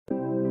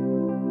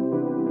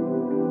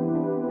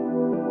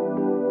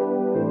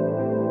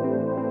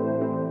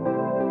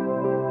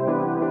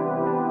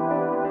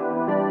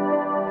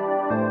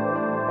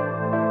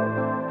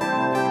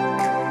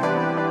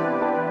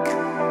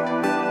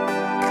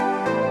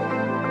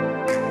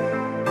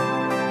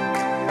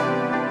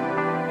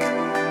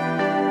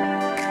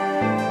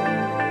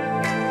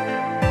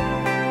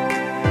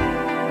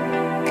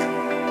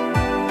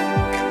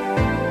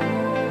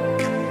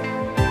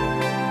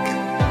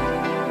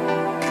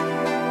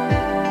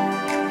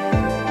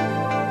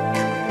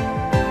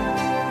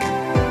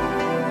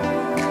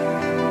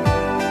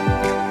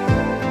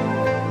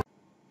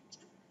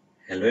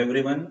Hello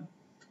everyone.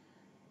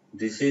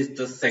 This is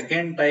the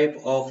second type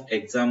of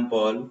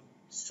example.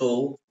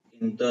 So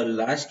in the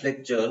last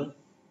lecture,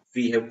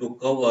 we have to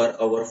cover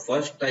our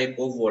first type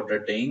of water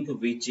tank,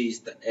 which is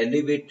the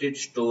elevated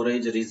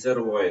storage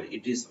reservoir.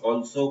 It is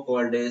also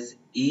called as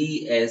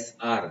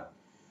ESR.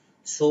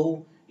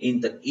 So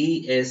in the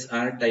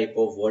ESR type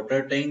of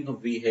water tank,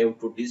 we have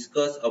to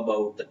discuss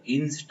about the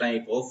INS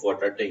type of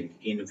water tank,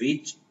 in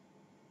which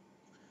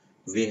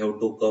we have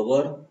to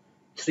cover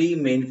three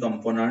main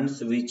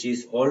components, which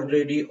is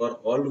already or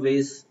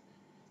always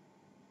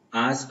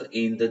asked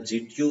in the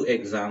GTU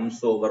exam.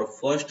 So our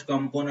first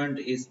component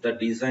is the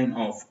design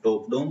of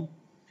top dome.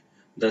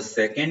 The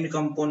second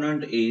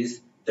component is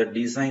the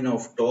design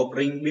of top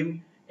ring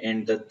beam,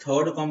 and the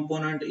third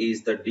component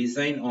is the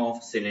design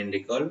of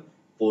cylindrical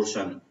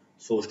portion.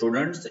 So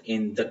students,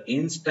 in the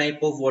INS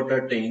type of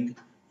water tank,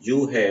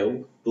 you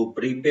have to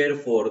prepare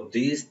for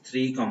these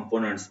three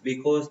components,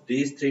 because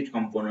these three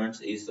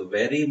components is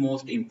very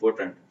most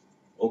important.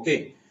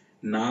 Okay.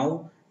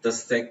 Now the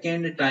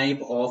second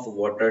type of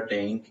water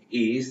tank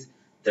is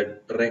the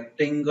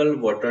rectangle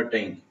water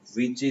tank,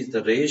 which is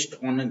the rest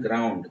on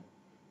ground.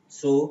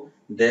 So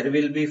there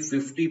will be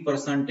 50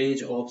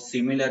 percentage of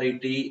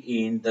similarity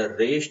in the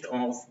rest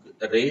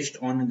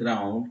on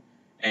ground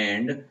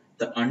and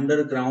the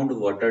underground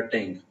water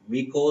tank,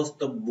 because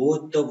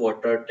both the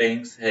water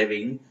tanks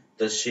having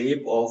the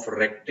shape of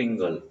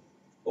rectangle.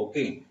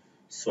 Okay,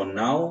 so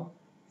now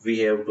we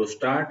have to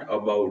start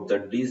about the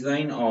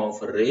design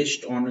of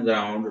rest on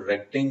ground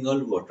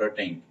rectangle water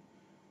tank.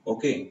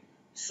 Okay,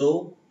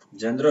 so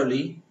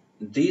generally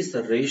this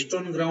rest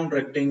on ground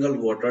rectangle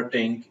water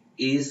tank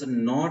is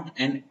not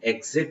an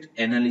exact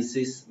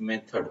analysis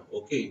method.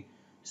 Okay,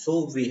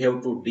 so we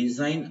have to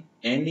design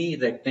any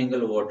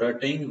rectangle water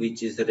tank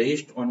which is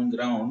rest on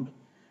ground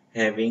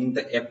having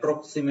the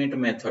approximate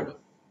method.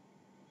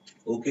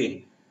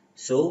 Okay,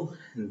 so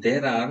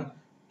there are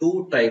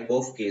two type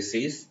of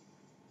cases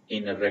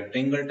in a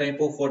rectangle type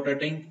of water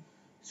tank.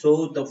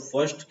 So the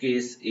first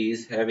case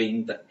is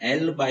having the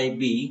L by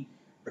B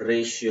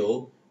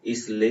ratio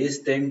is less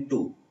than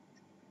 2.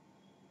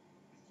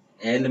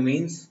 L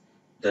means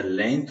the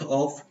length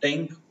of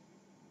tank,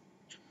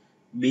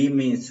 B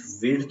means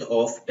width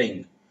of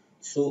tank.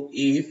 So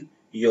if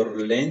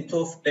your length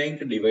of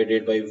tank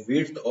divided by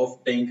width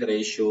of tank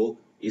ratio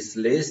is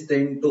less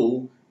than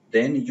 2,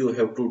 then you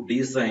have to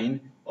design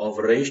of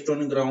rest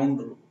on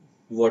ground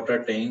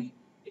water tank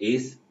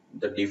is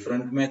the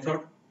different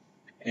method.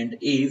 And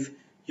if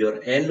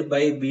your L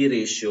by B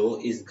ratio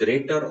is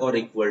greater or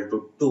equal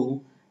to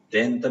 2,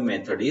 then the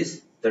method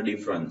is the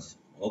difference.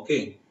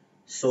 Okay.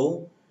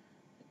 So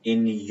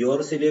in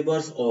your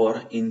syllabus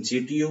or in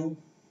GTU,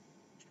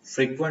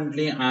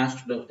 frequently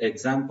asked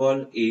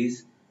example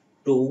is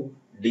to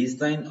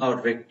design a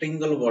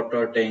rectangle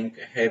water tank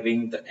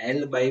having the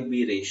L by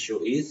B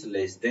ratio is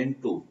less than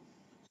 2.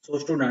 So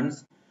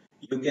students,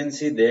 you can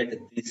see that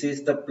this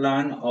is the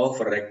plan of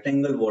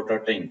rectangle water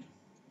tank.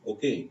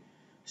 Okay.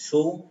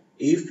 So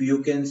if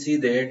you can see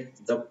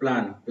that the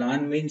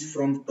plan means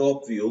from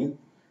top view,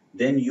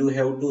 then you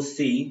have to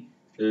see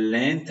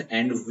length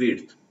and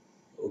width.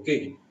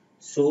 Okay.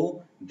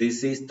 So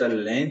this is the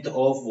length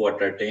of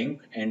water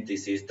tank and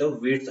this is the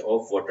width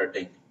of water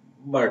tank.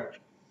 But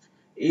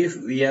if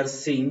we are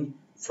seeing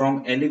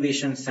from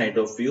elevation side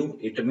of view,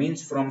 it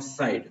means from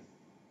side.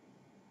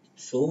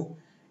 So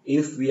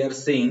if we are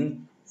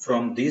seeing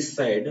from this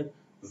side,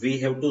 we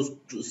have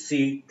to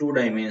see two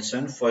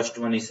dimensions. First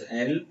one is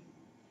L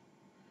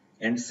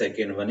and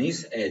second one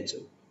is H,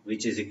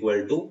 which is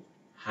equal to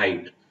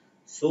height.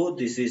 So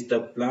this is the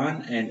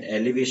plan and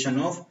elevation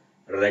of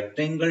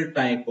rectangle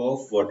type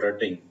of water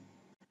tank.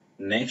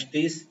 Next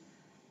is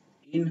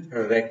in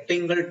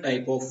rectangle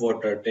type of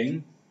water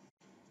tank,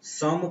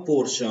 some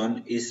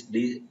portion is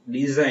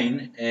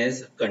designed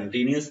as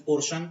continuous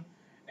portion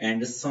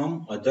and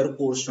some other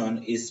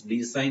portion is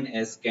designed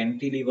as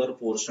cantilever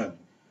portion.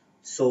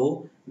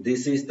 So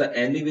this is the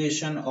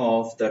elevation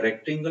of the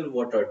rectangle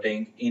water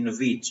tank, in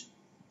which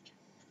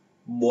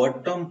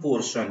bottom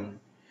portion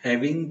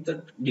having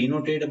the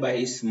denoted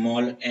by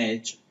small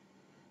h.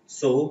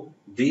 So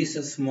this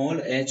small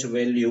h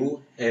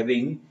value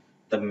having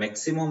the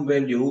maximum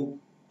value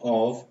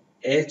of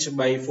h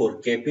by 4,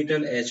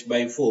 capital H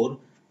by 4.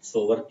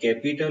 So our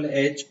capital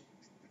H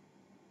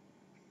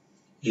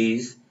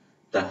is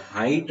the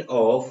height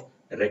of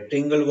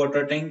rectangle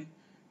water tank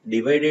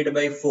divided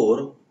by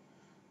 4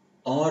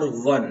 or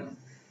 1.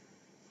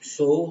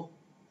 So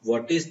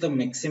what is the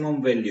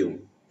maximum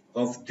value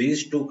of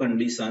these two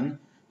conditions?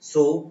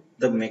 So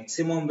the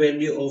maximum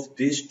value of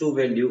these two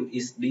value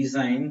is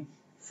designed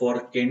for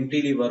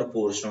cantilever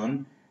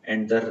portion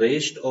and the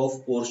rest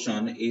of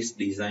portion is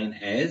designed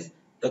as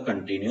the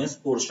continuous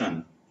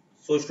portion.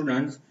 So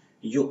students,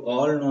 you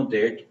all know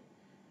that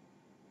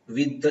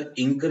with the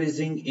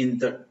increasing in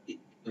the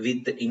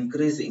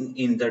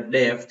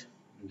depth,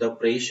 the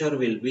pressure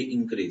will be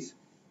increased.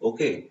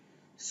 Okay,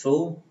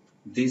 so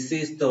this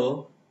is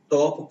the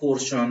top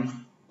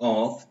portion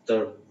of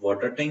the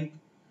water tank.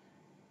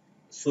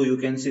 So you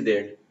can see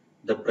that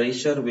the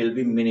pressure will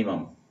be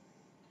minimum.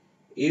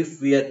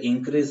 If we are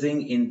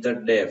increasing in the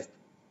depth,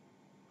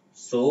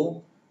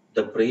 so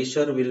the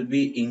pressure will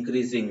be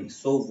increasing.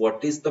 So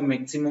what is the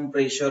maximum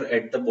pressure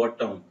at the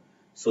bottom?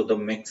 So the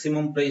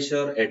maximum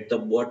pressure at the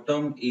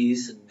bottom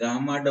is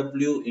gamma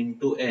W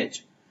into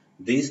H.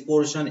 This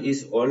portion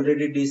is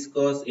already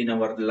discussed in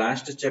our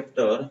last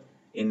chapter,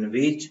 in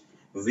which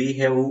we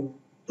have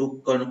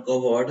to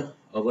cover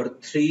our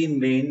three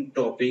main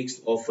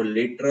topics of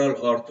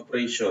lateral earth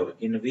pressure,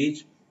 in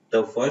which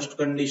the first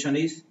condition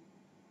is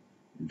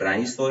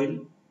dry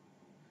soil.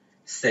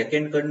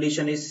 Second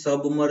condition is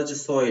submerged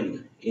soil,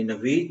 in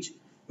which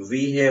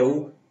we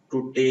have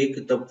to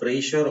take the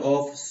pressure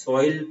of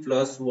soil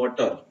plus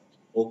water.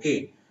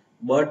 Okay,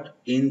 but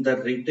in the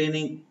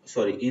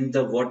in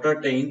the water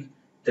tank,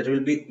 there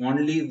will be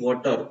only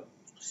water.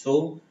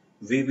 So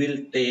we will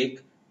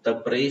take the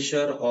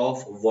pressure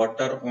of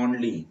water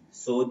only.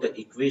 So the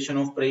equation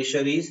of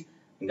pressure is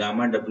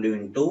gamma W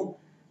into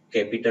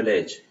capital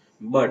H.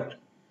 But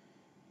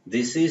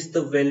this is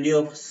the value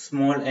of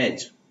small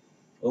h.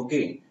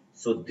 Okay,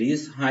 so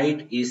this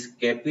height is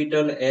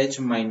capital H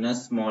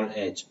minus small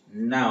h.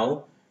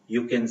 Now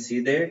you can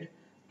see that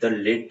the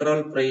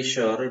lateral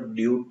pressure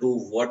due to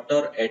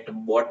water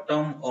at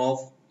bottom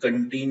of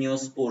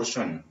continuous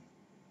portion.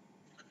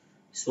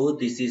 So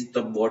this is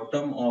the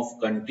bottom of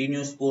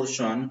continuous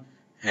portion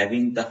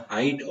having the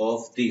height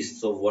of this.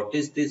 So what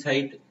is this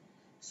height?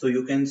 So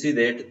you can see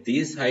that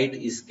this height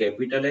is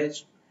capital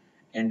H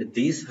and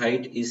this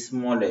height is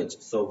small h.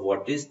 So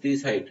what is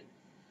this height?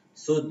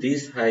 So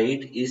this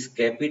height is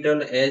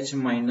capital H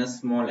minus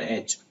small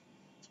h.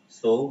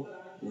 So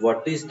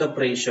what is the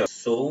pressure?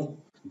 So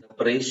the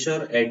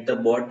pressure at the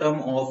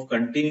bottom of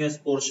continuous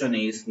portion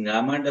is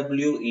gamma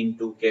W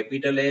into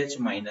capital H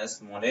minus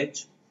small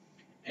h.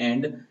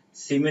 And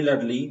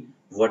similarly,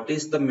 what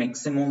is the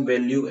maximum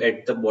value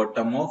at the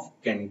bottom of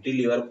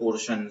cantilever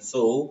portion?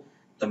 So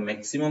the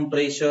maximum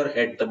pressure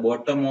at the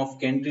bottom of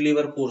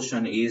cantilever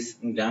portion is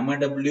gamma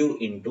W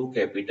into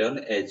capital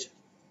H.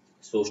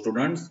 So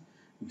students,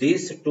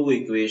 these two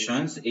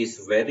equations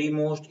is very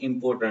most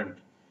important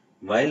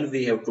while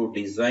we have to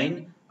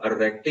design a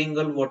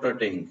rectangle water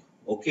tank.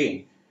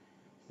 Okay.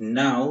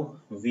 Now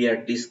we are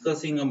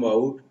discussing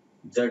about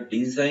the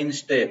design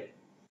step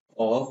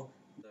of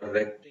the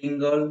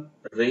rectangle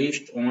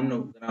raised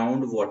on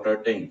ground water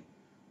tank.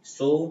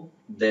 So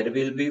there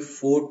will be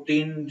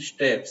 14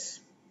 steps.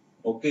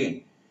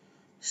 Okay.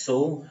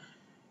 So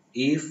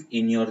if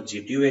in your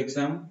GTU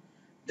exam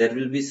there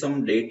will be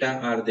some data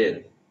are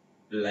there,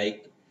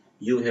 like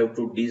you have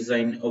to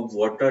design a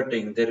water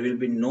tank, there will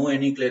be no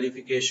any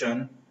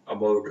clarification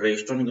about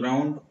raised on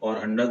ground or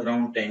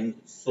underground tank,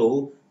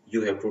 so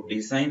you have to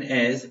design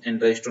as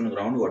and raised on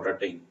ground water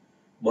tank.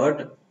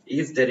 But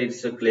if there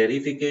is a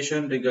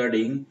clarification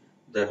regarding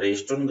the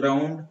raised on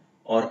ground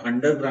or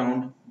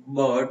underground,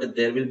 but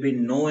there will be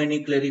no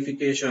any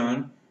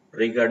clarification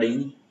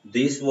regarding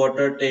this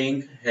water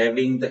tank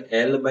having the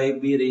L by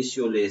B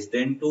ratio less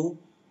than 2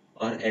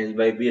 or L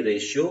by B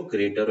ratio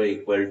greater or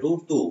equal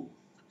to 2.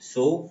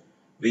 So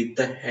with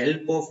the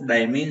help of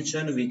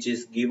dimension which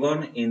is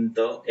given in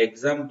the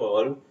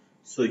example,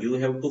 so you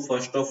have to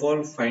first of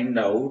all find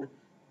out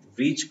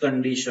which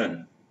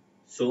condition.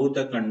 So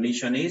the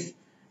condition is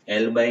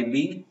L by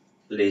B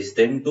less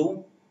than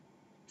 2,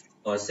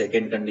 or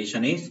second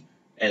condition is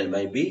L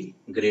by B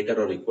greater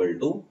or equal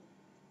to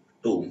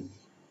 2.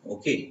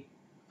 Okay.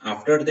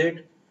 After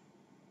that,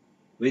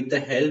 with the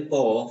help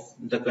of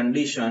the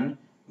condition,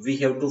 we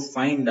have to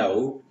find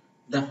out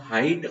the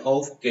height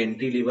of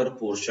cantilever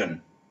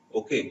portion.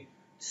 Okay.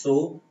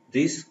 So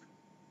this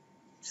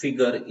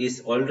figure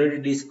is already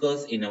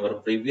discussed in our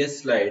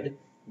previous slide,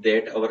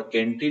 that our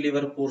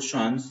cantilever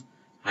portion's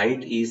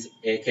height is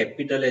a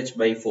capital H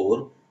by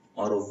 4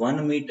 or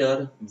 1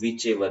 meter,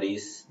 whichever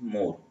is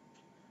more.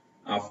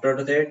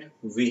 After that,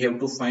 we have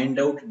to find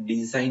out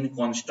design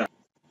constant.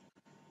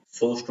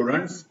 So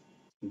students,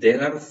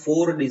 there are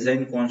four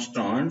design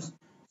constants.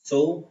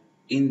 So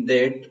in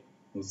that,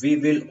 we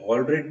will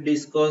already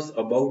discuss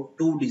about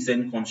two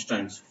design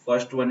constants.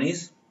 First one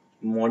is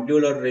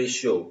modular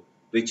ratio,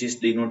 which is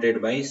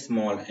denoted by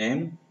small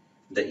m.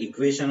 The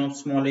equation of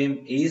small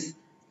m is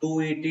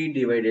 280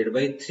 divided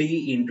by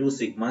 3 into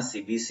sigma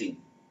CBC.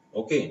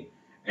 Okay.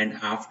 And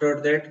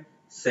after that,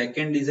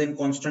 second design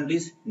constant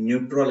is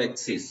neutral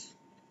axis,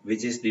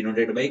 which is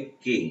denoted by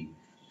K.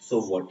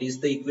 So what is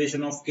the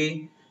equation of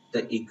K?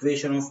 The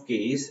equation of K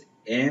is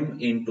m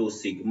into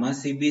sigma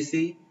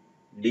CBC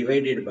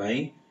divided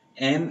by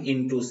m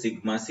into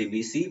sigma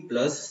CBC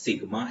plus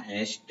sigma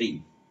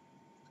HT.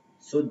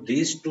 So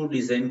these two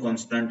design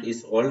constant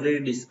is already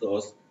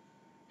discussed,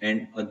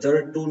 and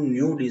other two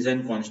new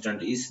design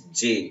constant is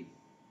J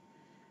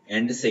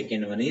and the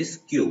second one is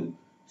Q.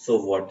 So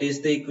what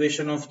is the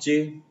equation of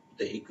J?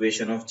 The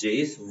equation of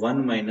J is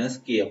 1 minus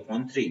K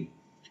upon 3.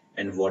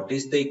 And what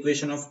is the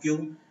equation of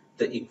Q?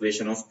 The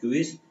equation of Q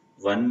is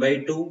 1 by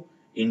 2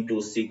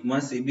 into sigma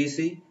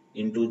CBC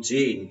into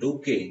J into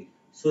K.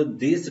 So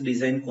this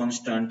design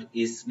constant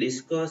is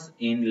discussed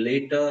in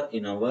later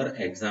in our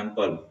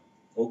example.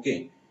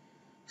 Okay,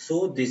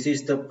 so this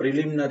is the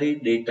preliminary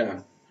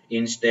data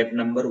in step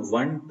number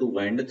 1, 2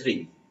 and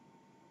 3.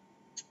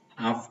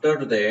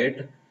 After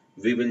that,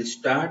 we will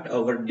start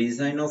our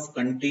design of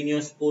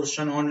continuous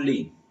portion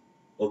only.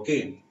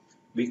 Okay,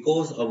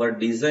 because our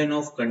design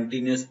of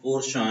continuous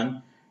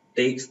portion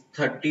takes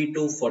 30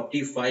 to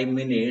 45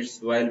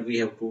 minutes while we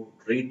have to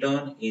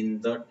return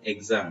in the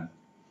exam.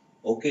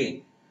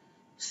 Okay,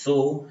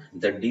 so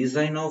the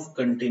design of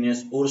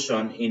continuous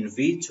portion in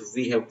which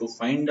we have to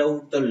find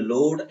out the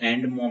load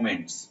and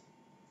moments.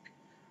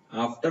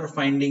 After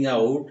finding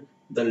out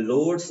the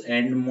loads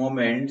and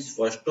moments,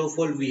 first of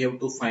all we have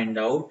to find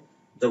out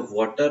the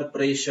water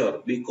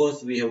pressure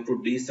because we have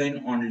to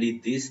design only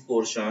this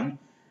portion.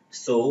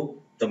 So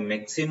the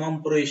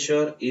maximum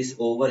pressure is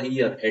over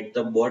here at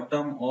the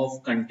bottom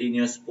of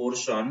continuous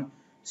portion.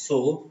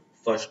 So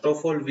first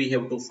of all we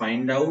have to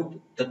find out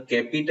the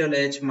capital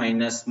H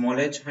minus small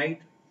h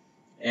height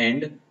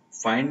and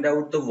find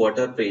out the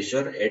water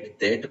pressure at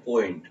that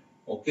point.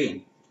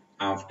 Okay.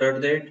 After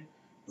that,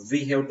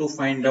 we have to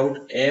find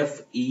out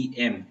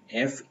FEM.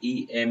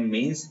 FEM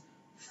means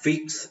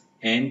fix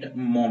and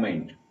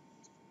moment.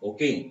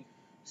 Okay.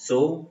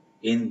 So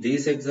in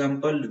this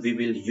example, we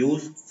will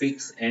use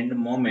fix and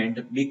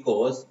moment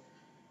because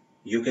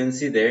you can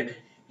see that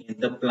in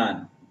the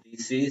plan.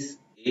 This is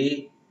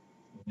A,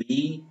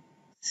 B,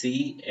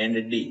 C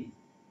and D.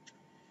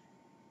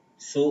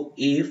 So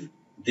if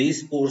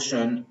this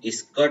portion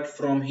is cut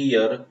from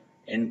here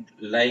and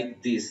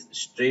like this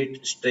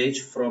straight stretch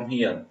from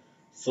here,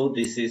 so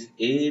this is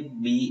A,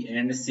 B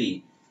and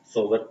C.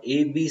 So our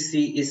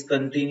ABC is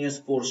continuous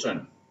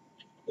portion.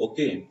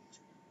 Okay.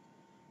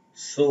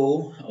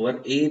 So our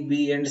A,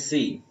 B and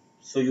C.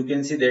 So you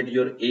can see that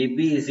your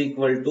AB is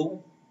equal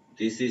to,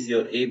 this is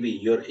your AB.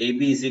 Your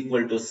AB is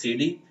equal to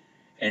CD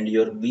and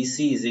your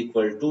BC is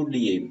equal to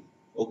DA.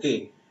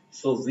 Okay.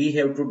 So we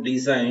have to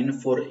design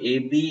for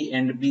AB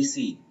and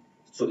BC.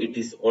 So it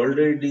is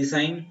already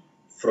designed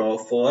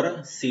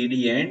for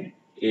CD and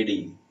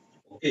AD.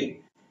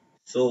 Okay.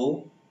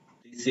 So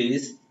this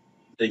is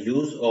the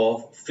use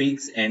of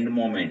fix and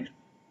moment.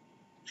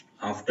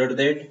 After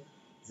that,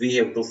 we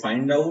have to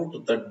find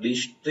out the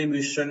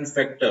distribution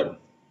factor.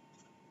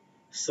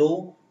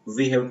 So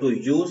we have to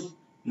use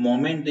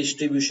moment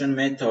distribution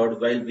method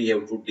while we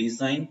have to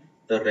design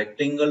the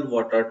rectangle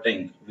water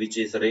tank which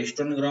is raised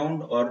on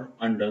ground or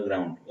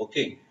underground.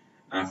 Okay.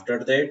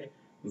 After that,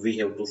 we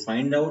have to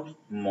find out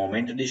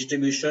moment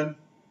distribution.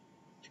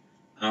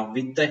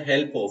 With the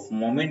help of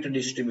moment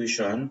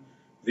distribution,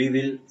 we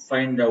will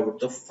find out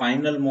the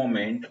final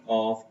moment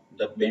of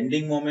the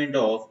bending moment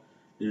of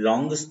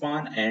long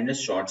span and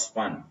short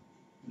span.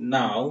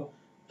 Now,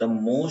 the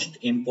most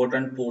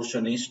important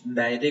portion is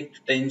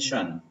direct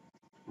tension.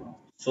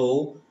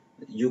 So,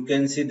 you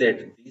can see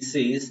that this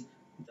is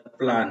the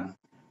plan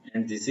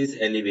and this is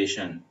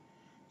elevation.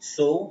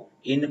 So,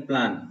 in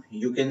plan,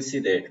 you can see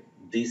that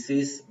this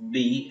is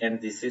B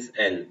and this is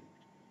L.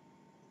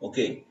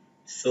 Okay,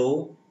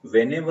 so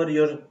whenever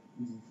your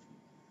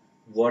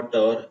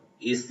water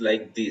is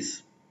like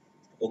this,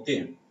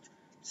 okay,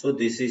 so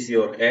this is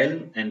your L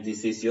and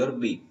this is your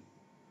B.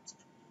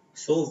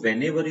 So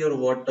whenever your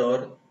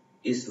water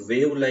is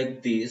wave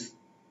like this,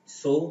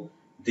 so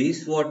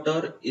this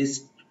water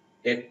is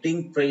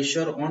acting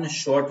pressure on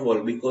short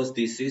wall because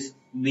this is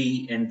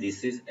B and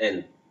this is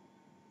L.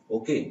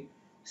 Okay,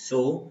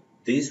 so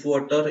this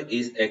water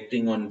is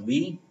acting on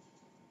B,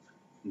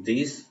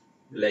 this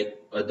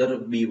like other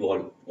B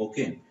wall.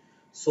 Okay,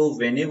 so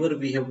whenever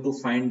we have to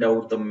find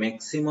out the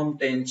maximum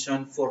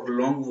tension for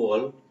long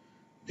wall,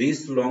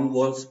 this long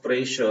wall's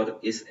pressure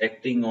is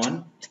acting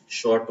on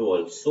short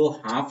wall. So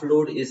half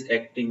load is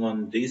acting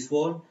on this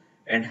wall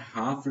and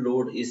half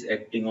load is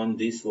acting on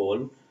this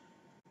wall.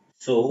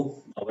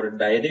 So our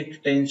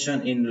direct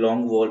tension in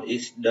long wall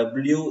is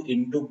W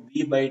into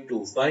B by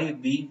 2. Why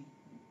B?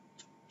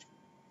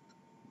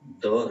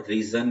 The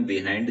reason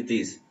behind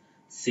this.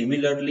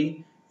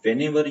 Similarly,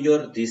 whenever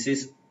your this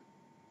is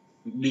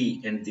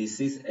B and this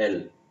is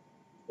L.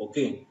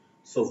 Okay.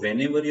 So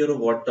whenever your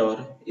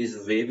water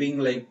is waving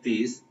like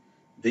this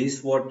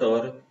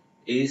water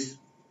is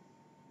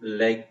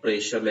like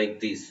pressure like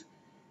this.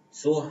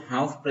 So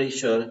half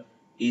pressure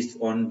is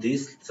on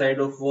this side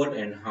of wall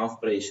and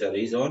half pressure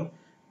is on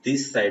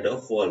this side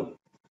of wall.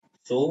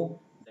 So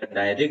the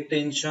direct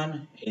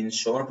tension in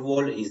short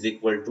wall is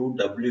equal to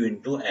W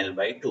into L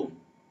by 2.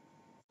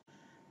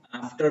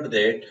 After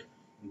that,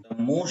 the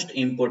most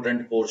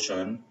important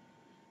portion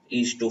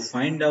is to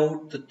find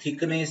out the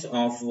thickness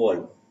of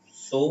wall.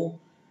 So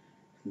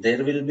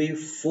there will be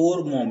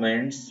four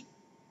moments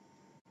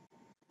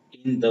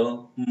in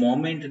the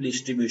moment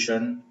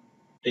distribution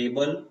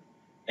table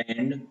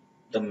and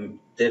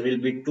there will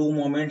be two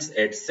moments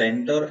at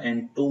center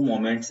and two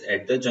moments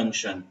at the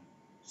junction.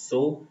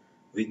 So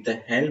with the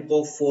help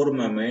of four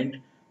moment,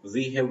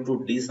 we have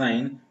to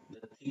design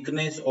the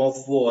thickness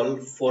of wall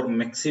for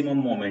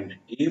maximum moment.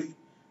 If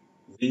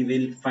we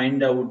will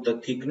find out the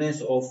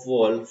thickness of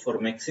wall for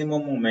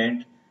maximum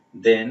moment,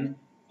 then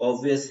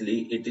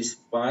obviously it is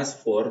passed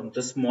for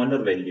the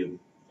smaller value.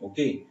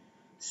 Okay,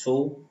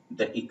 so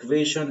the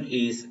equation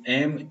is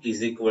m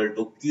is equal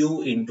to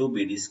q into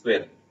bd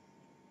square.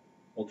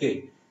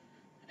 Okay,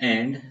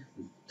 and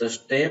the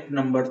step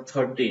number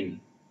 13.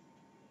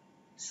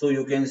 So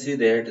you can see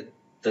that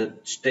the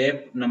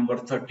step number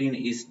 13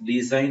 is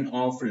design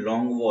of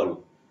long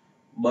wall,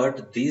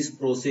 but this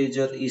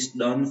procedure is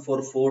done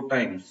for 4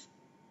 times,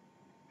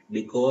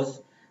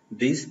 because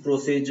this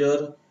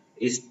procedure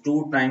is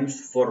 2 times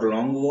for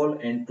long wall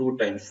and 2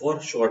 times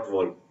for short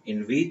wall,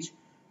 in which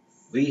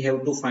we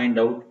have to find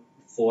out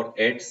for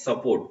at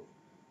support.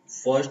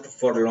 First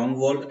for long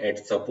wall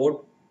at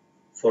support,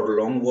 for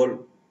long wall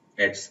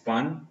at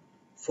span,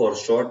 for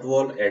short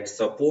wall at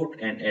support,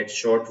 and at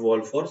short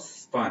wall for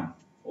span.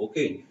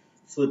 Okay,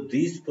 so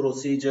this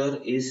procedure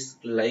is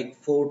like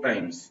 4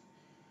 times.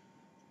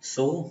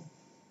 So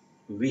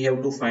we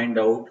have to find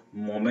out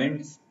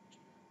moments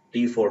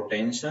T for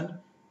tension.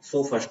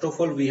 So first of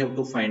all we have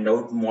to find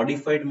out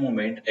modified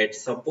moment at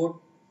support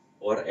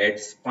or at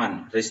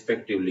span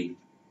respectively.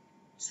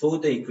 So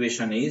the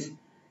equation is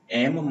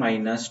m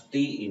minus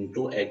t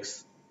into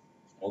x.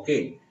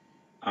 Okay.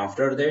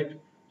 After that,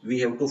 we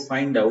have to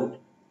find out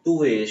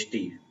two AST.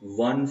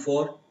 One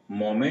for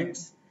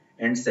moments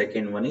and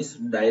second one is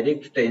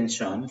direct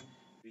tension,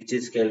 which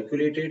is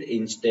calculated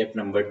in step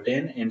number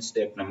 10 and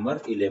step number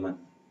 11.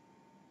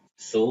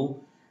 So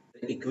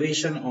the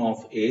equation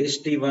of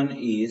AST1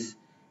 is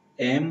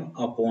m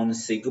upon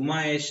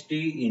sigma st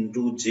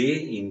into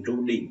j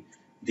into d.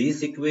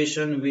 This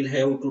equation will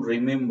have to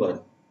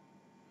remember.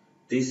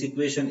 This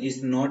equation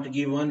is not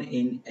given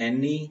in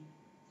any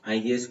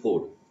IS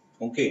code.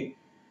 Okay,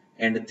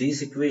 and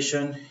this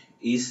equation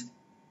is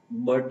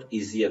but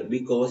easier,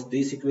 because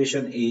this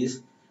equation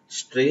is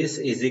stress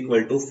is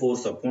equal to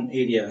force upon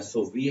area.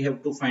 So we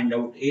have to find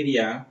out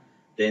area,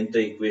 then the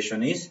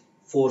equation is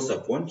force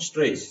upon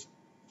stress.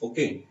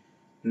 Okay,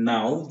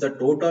 now the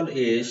total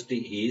AST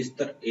is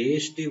the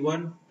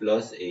AST1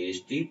 plus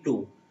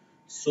AST2.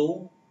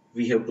 So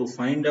we have to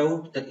find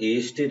out the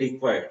AST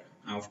required.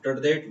 After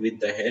that, with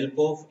the help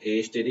of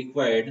AST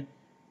required,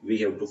 we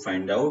have to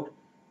find out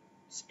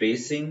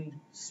spacing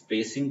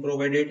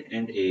provided,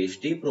 and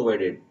AST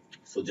provided.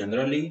 So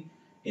generally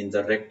in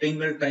the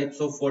rectangle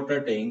types of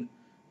water tank,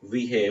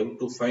 we have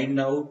to find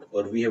out,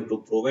 or we have to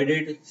provide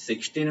it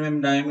 16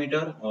 mm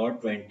diameter or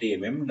 20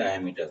 mm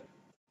diameter.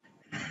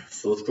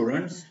 So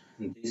students,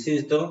 this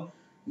is the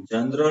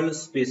general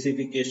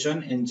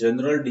specification and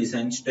general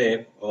design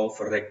step of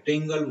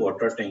rectangle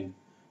water tank.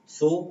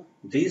 So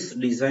this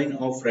design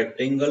of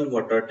rectangle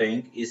water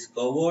tank is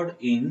covered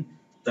in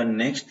the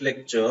next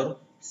lecture.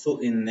 So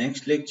in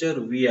next lecture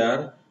we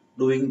are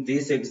doing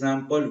this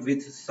example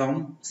with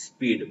some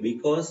speed,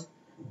 because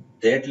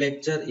that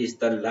lecture is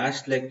the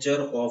last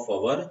lecture of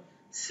our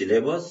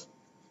syllabus.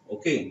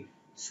 Okay.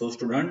 So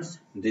students,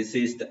 this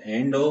is the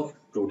end of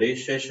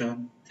today's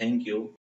session. Thank you.